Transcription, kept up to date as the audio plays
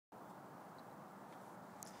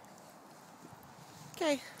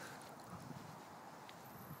Okay.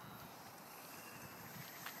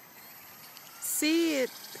 See it.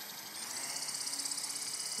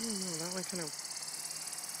 I don't know, that one kind of.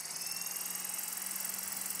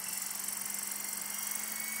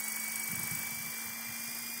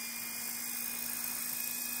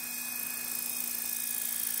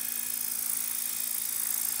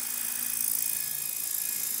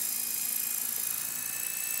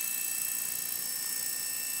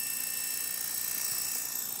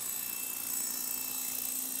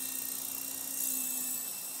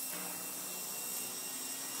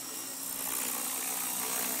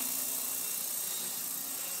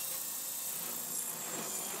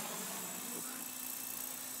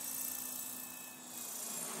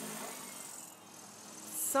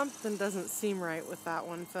 Something doesn't seem right with that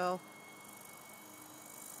one, Phil.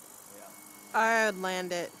 Yeah. I'd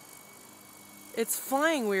land it. It's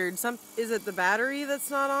flying weird. Is it the battery that's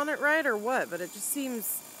not on it right or what? But it just seems...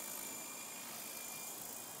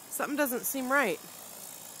 something doesn't seem right.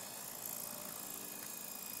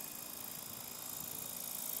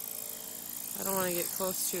 I don't want to get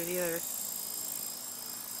close to it either.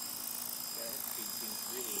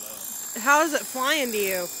 How is it flying to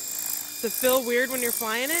you? Does it feel weird when you're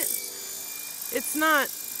flying it? It's not...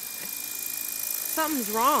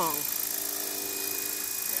 something's wrong.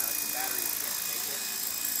 Yeah, like the battery can't take it.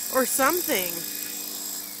 Or something.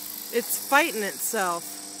 It's fighting itself.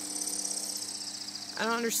 I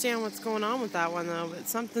don't understand what's going on with that one though, but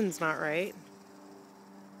something's not right.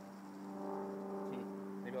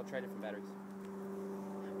 Maybe I'll try different batteries.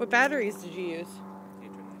 What batteries did you use?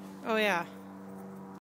 Oh yeah.